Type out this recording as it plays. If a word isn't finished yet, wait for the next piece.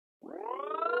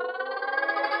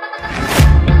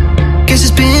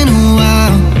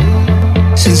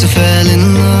'cause I fell in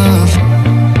love.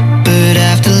 But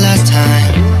after last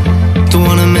time, don't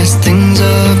wanna mess things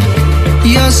up.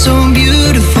 You're so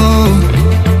beautiful,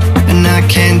 and I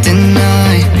can't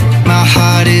deny. My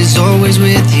heart is always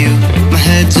with you, my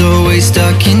head's always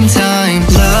stuck in time.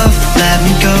 Love, let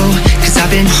me go, 'cause I've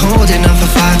been holding on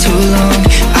for far too long.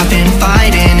 I've been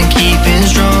fighting and keeping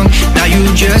strong. Now you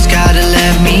just gotta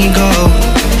let me go.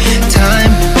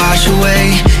 Time, wash away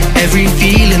every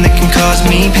feeling that can cause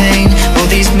me pain. All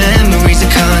these memories I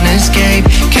can't escape,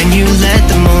 can you let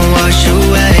them all wash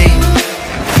away?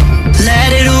 Let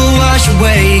it all wash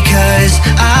away, 'cause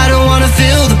I don't wanna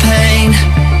feel the pain.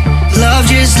 Love,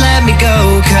 just let me go,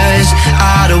 'cause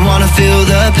I don't wanna feel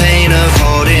the pain of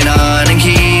holding on and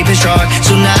keeping strong.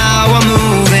 So now I'm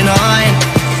moving on.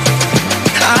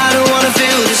 I don't wanna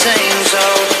feel the same, so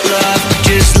love,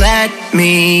 just let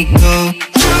me go.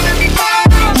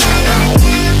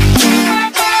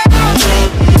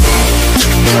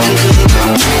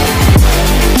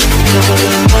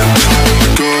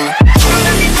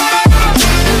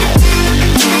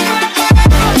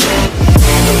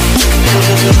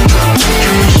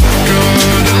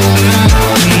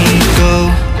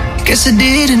 Guess I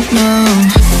didn't know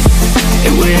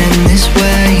it would end this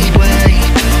way.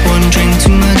 One drink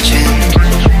too much and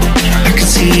I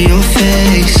could see your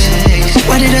face.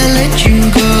 Why did I let you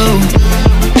go?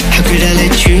 How could I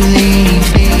let you leave?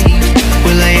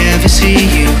 Will I ever see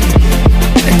you?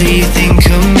 And do you think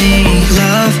of me?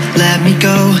 Love, let me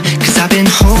go, 'cause I've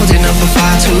been holding up for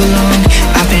far too long.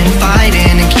 I've been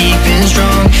fighting and keeping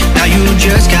strong. Now you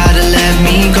just gotta let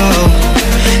me go.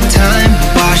 Time,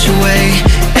 wash away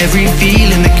every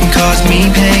feeling that can cause me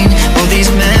pain. All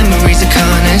these memories I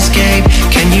can't escape,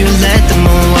 can you let them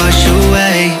all wash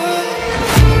away?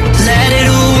 Let it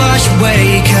all wash away,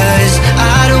 'cause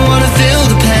I don't wanna feel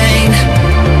the pain.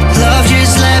 Love,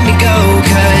 just let me go,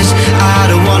 'cause I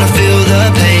don't wanna feel the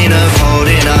pain of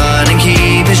holding on and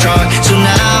keeping strong. So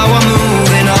now I'm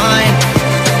moving on.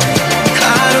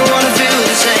 I don't wanna feel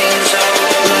the same, so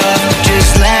love,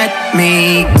 just let me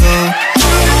go.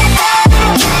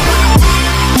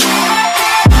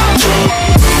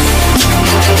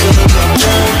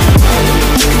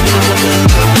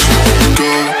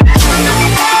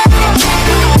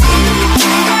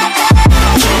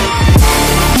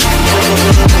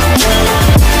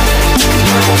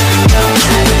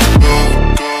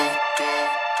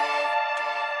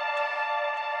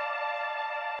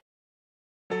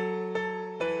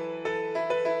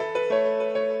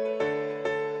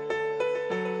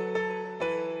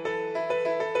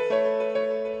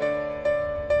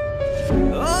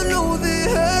 I know the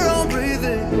air I'm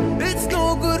breathing, it's no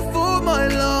good for my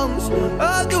lungs.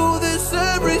 I do this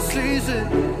every season,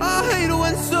 I hate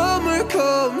when summer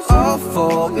comes. I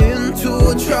fall into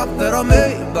a trap that I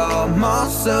made by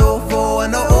myself. Oh,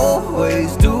 and I always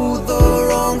do the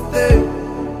wrong thing.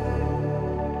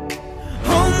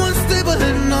 I'm unstable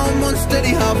and I'm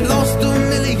unsteady, I've lost a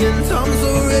million times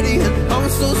already. And I'm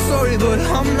so sorry, but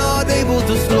I'm not able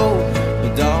to slow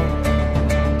down.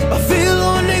 I feel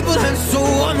unable and so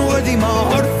unworthy, my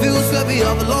heart feels heavy,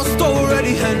 I've lost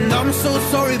already. And I'm so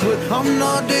sorry, but I'm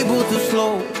not able to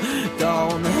slow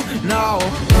down now.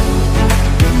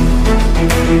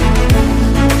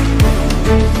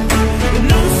 And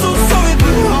I'm so sorry,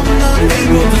 but I'm not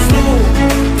able to slow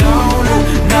down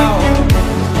now.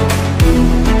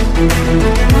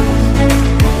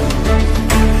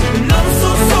 And I'm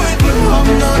so sorry, but I'm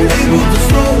not able to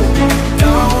slow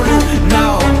down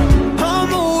now.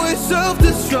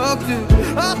 Self-destructive,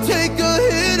 I take a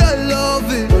hit, I love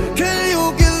it. Can you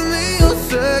give me a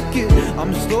second?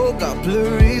 I'm slow, got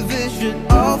blurry vision.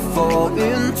 I fall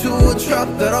into a trap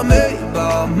that I made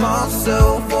by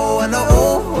myself. Oh, and I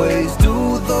always do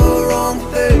the wrong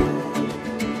thing.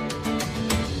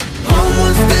 I'm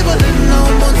unstable and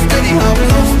I'm unsteady, I've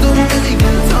lost a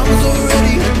million times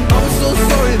already. I'm so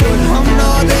sorry, but I'm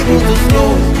not able to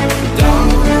slow down.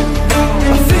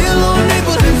 I feel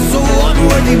unable and so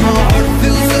unworthy, my heart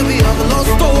feels heavy, I've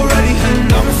lost already. And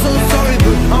I'm so sorry,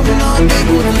 but I'm not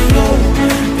able to slow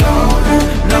down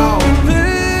now.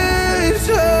 Please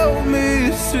help me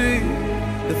see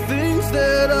the things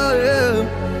that I am,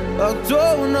 I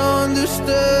don't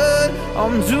understand.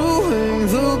 I'm doing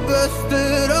the best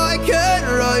that I can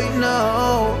right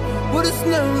now, but it's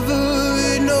never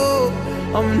enough.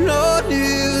 I'm not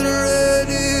even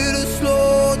ready to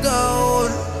slow down.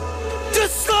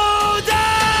 Just slow down.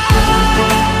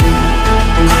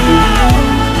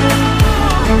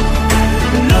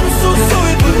 And I'm so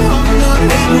sorry, but I'm not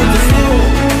able to slow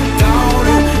down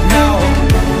now.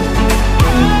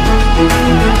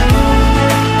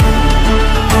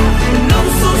 And I'm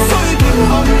so sorry, but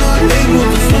I'm not able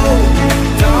to slow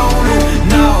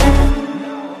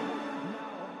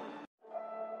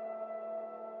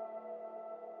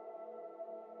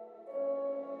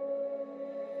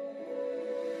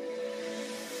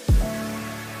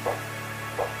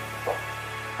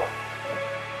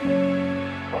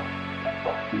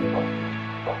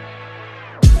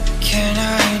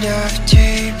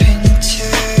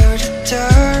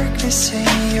missing.